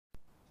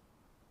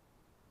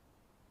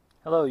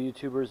Hello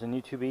YouTubers and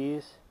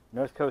YouTubies,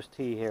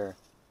 NorthCoastT here.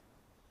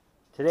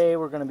 Today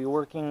we're going to be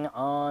working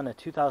on a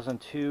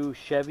 2002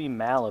 Chevy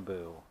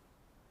Malibu.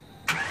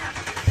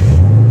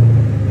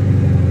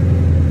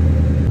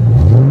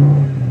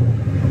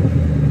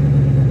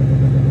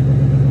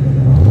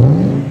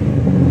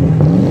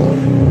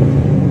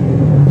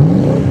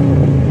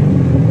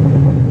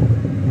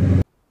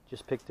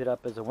 Just picked it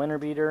up as a winter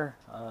beater.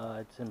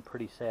 It's in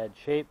pretty sad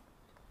shape.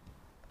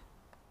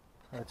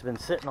 It's been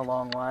sitting a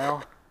long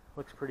while.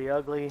 Looks pretty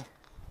ugly.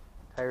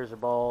 Tires are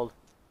bald.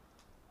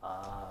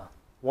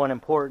 One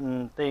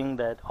important thing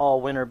that all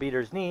winter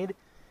beaters need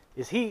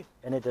is heat,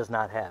 and it does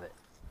not have it.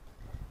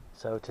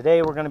 So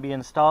today we're going to be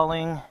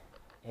installing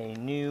a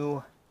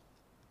new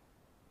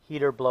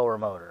heater blower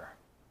motor.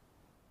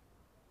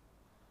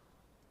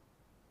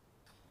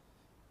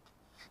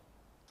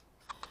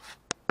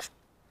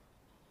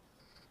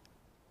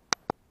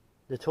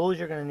 The tools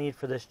you're going to need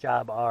for this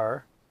job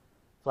are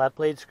flat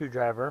blade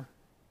screwdriver,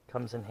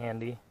 comes in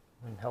handy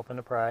when helping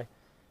to pry,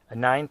 a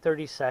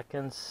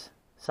 9/32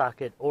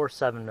 socket or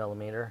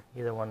 7mm,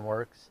 either one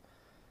works,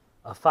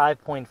 a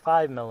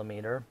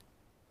 5.5mm,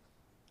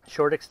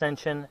 short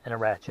extension, and a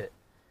ratchet.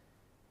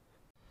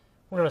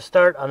 We're going to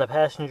start on the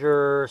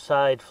passenger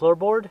side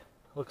floorboard.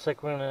 Looks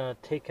like we're going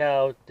to take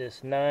out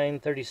this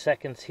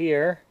 9/32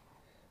 here,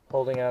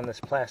 holding on this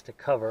plastic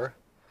cover.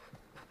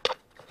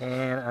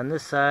 And on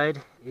this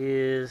side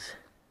is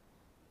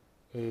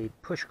a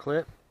push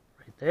clip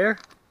right there.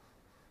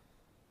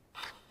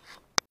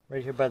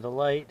 Right here by the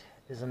light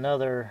is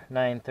another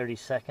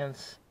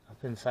 9/32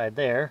 up inside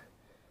there.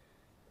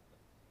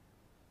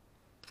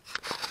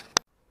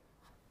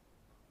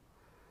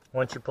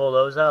 Once you pull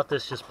those out,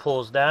 this just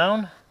pulls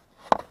down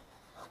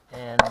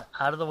and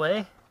out of the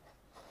way.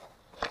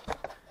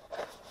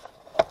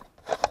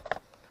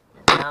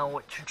 Now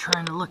what you're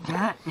trying to look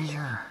at is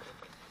your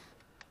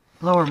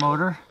blower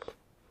motor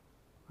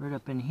right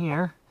up in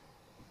here.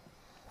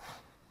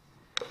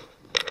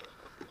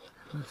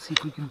 Let's see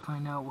if we can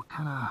find out what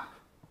kind of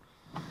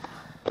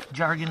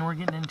jargon we're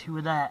getting into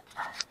with that.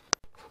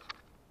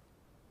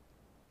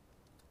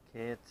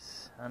 Okay,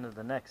 it's on to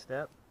the next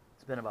step.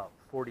 It's been about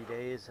 40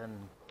 days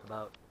and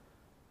about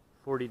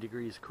 40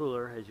 degrees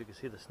cooler. As you can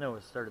see, the snow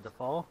has started to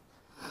fall.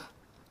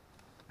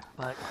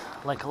 But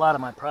like a lot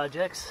of my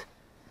projects,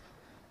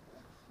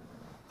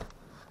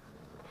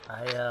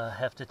 I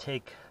have to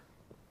take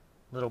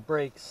little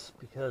breaks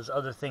because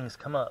other things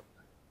come up.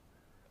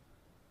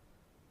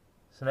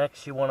 So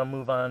next you want to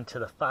move on to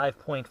the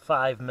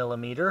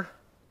 5.5mm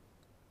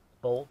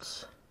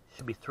bolts.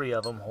 Should be 3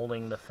 of them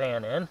holding the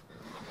fan in.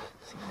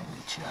 See if I can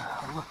get you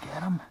a look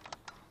at them.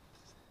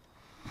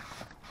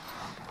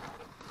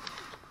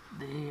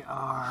 They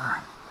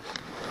are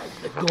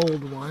the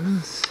gold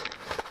ones.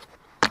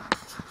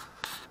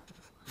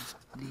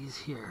 These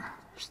here.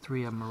 There's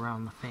 3 of them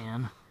around the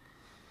fan.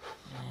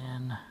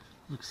 And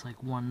looks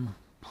like one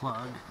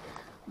plug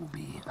will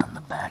be on the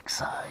back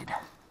side.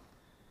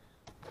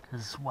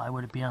 Because why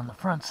would it be on the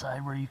front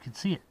side where you can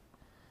see it?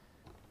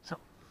 So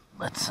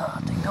let's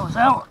take those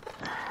out.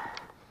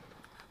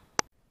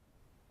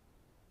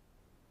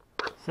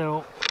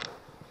 So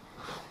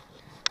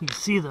you can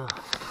see the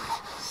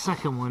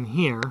second one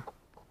here.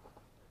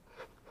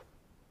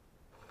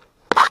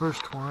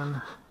 First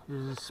one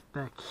is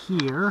back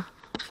here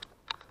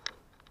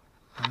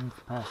on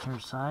the passenger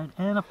side,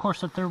 and of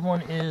course the third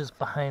one is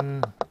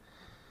behind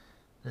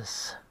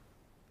this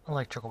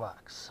electrical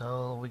box,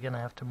 so we're gonna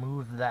have to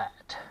move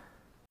that.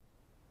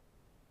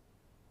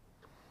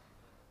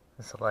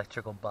 This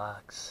electrical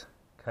box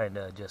kind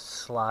of just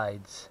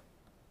slides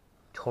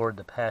toward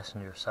the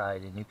passenger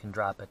side, and you can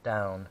drop it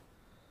down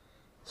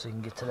so you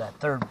can get to that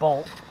third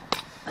bolt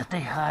that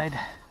they hide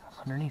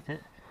underneath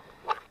it.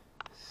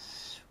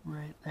 It's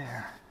right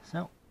there.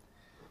 So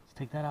let's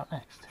take that out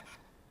next.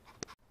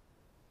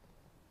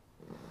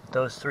 With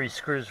those 3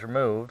 screws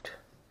removed,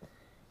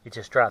 it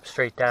just drops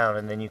straight down,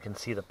 and then you can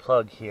see the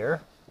plug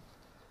here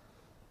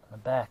on the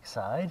back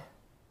side.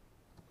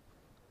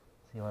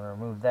 So you want to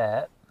remove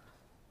that.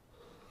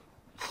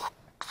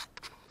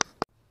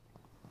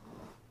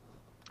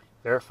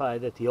 Verify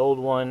that the old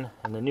one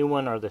and the new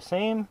one are the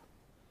same.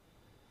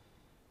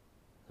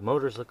 The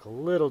motors look a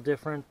little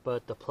different,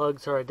 but the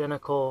plugs are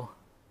identical.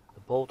 The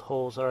bolt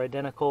holes are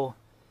identical.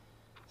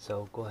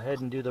 So go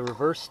ahead and do the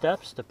reverse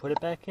steps to put it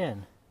back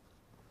in.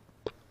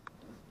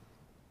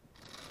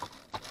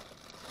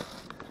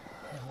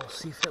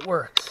 See if it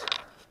works.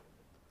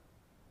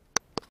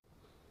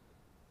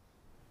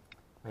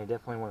 You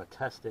definitely want to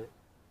test it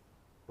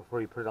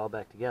before you put it all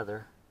back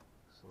together.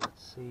 So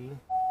let's see if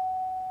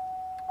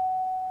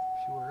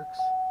she works.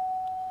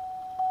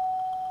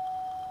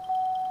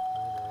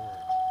 Look at that.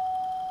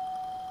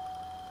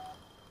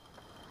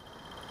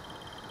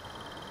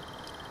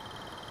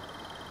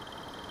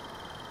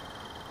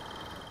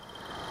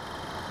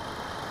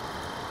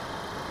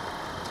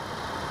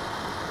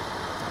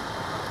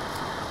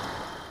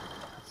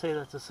 Say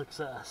that's a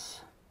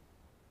success.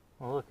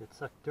 Well, look, it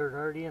sucked dirt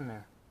already in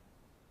there.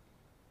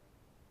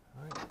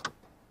 Alright,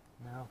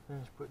 now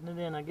finish putting it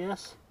in, I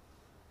guess.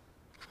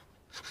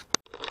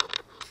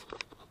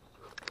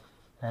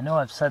 I know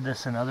I've said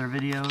this in other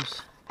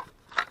videos,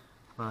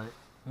 but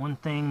one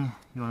thing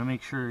you want to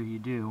make sure you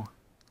do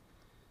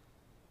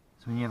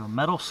is when you have a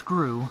metal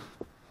screw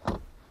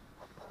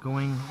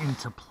going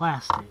into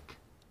plastic,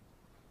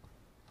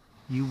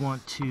 you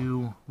want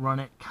to run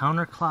it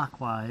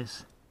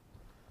counterclockwise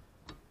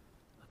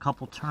a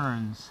couple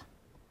turns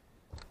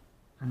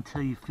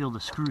until you feel the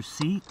screw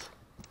seat,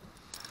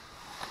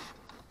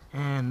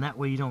 and that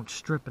way you don't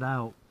strip it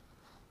out,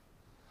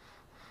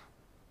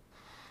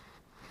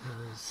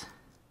 because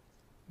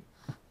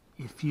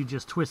if you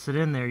just twist it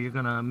in there, you're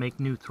gonna make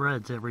new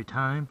threads every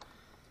time,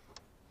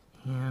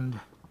 and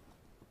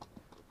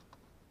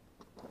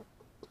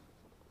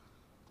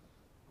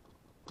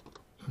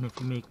if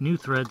you make new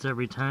threads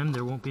every time,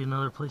 there won't be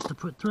another place to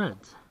put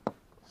threads.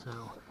 So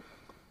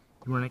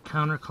you run it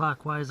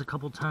counterclockwise a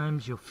couple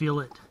times, you'll feel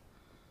it,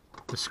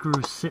 the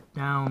screws sit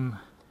down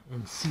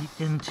and seat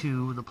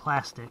into the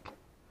plastic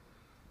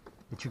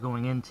that you're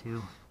going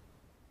into,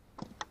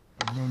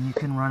 and then you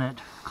can run it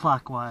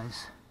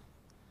clockwise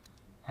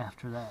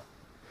after that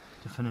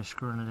to finish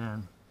screwing it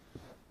in.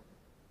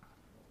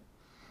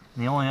 And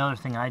the only other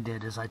thing I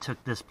did is I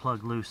took this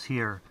plug loose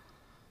here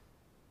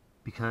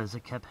because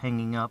it kept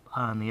hanging up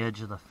on the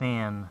edge of the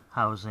fan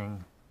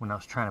housing when I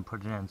was trying to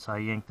put it in, so I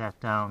yanked that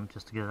down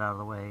just to get it out of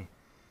the way,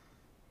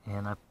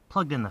 and I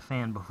plugged in the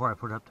fan before I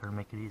put it up there to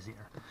make it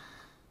easier.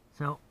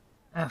 So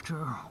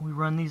after we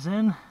run these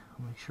in,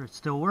 we'll make sure it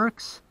still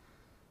works,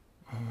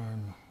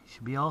 and you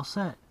should be all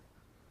set.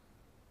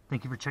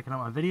 Thank you for checking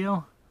out my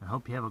video. I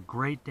hope you have a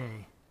great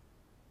day.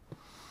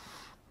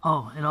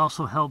 Oh, it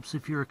also helps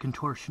if you're a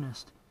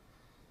contortionist.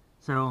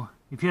 So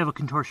if you have a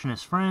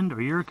contortionist friend or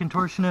you're a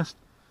contortionist,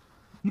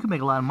 you can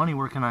make a lot of money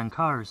working on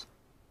cars.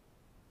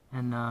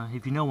 And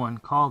if you know one,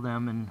 call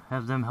them and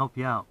have them help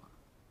you out.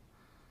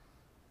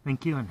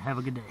 Thank you and have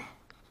a good day.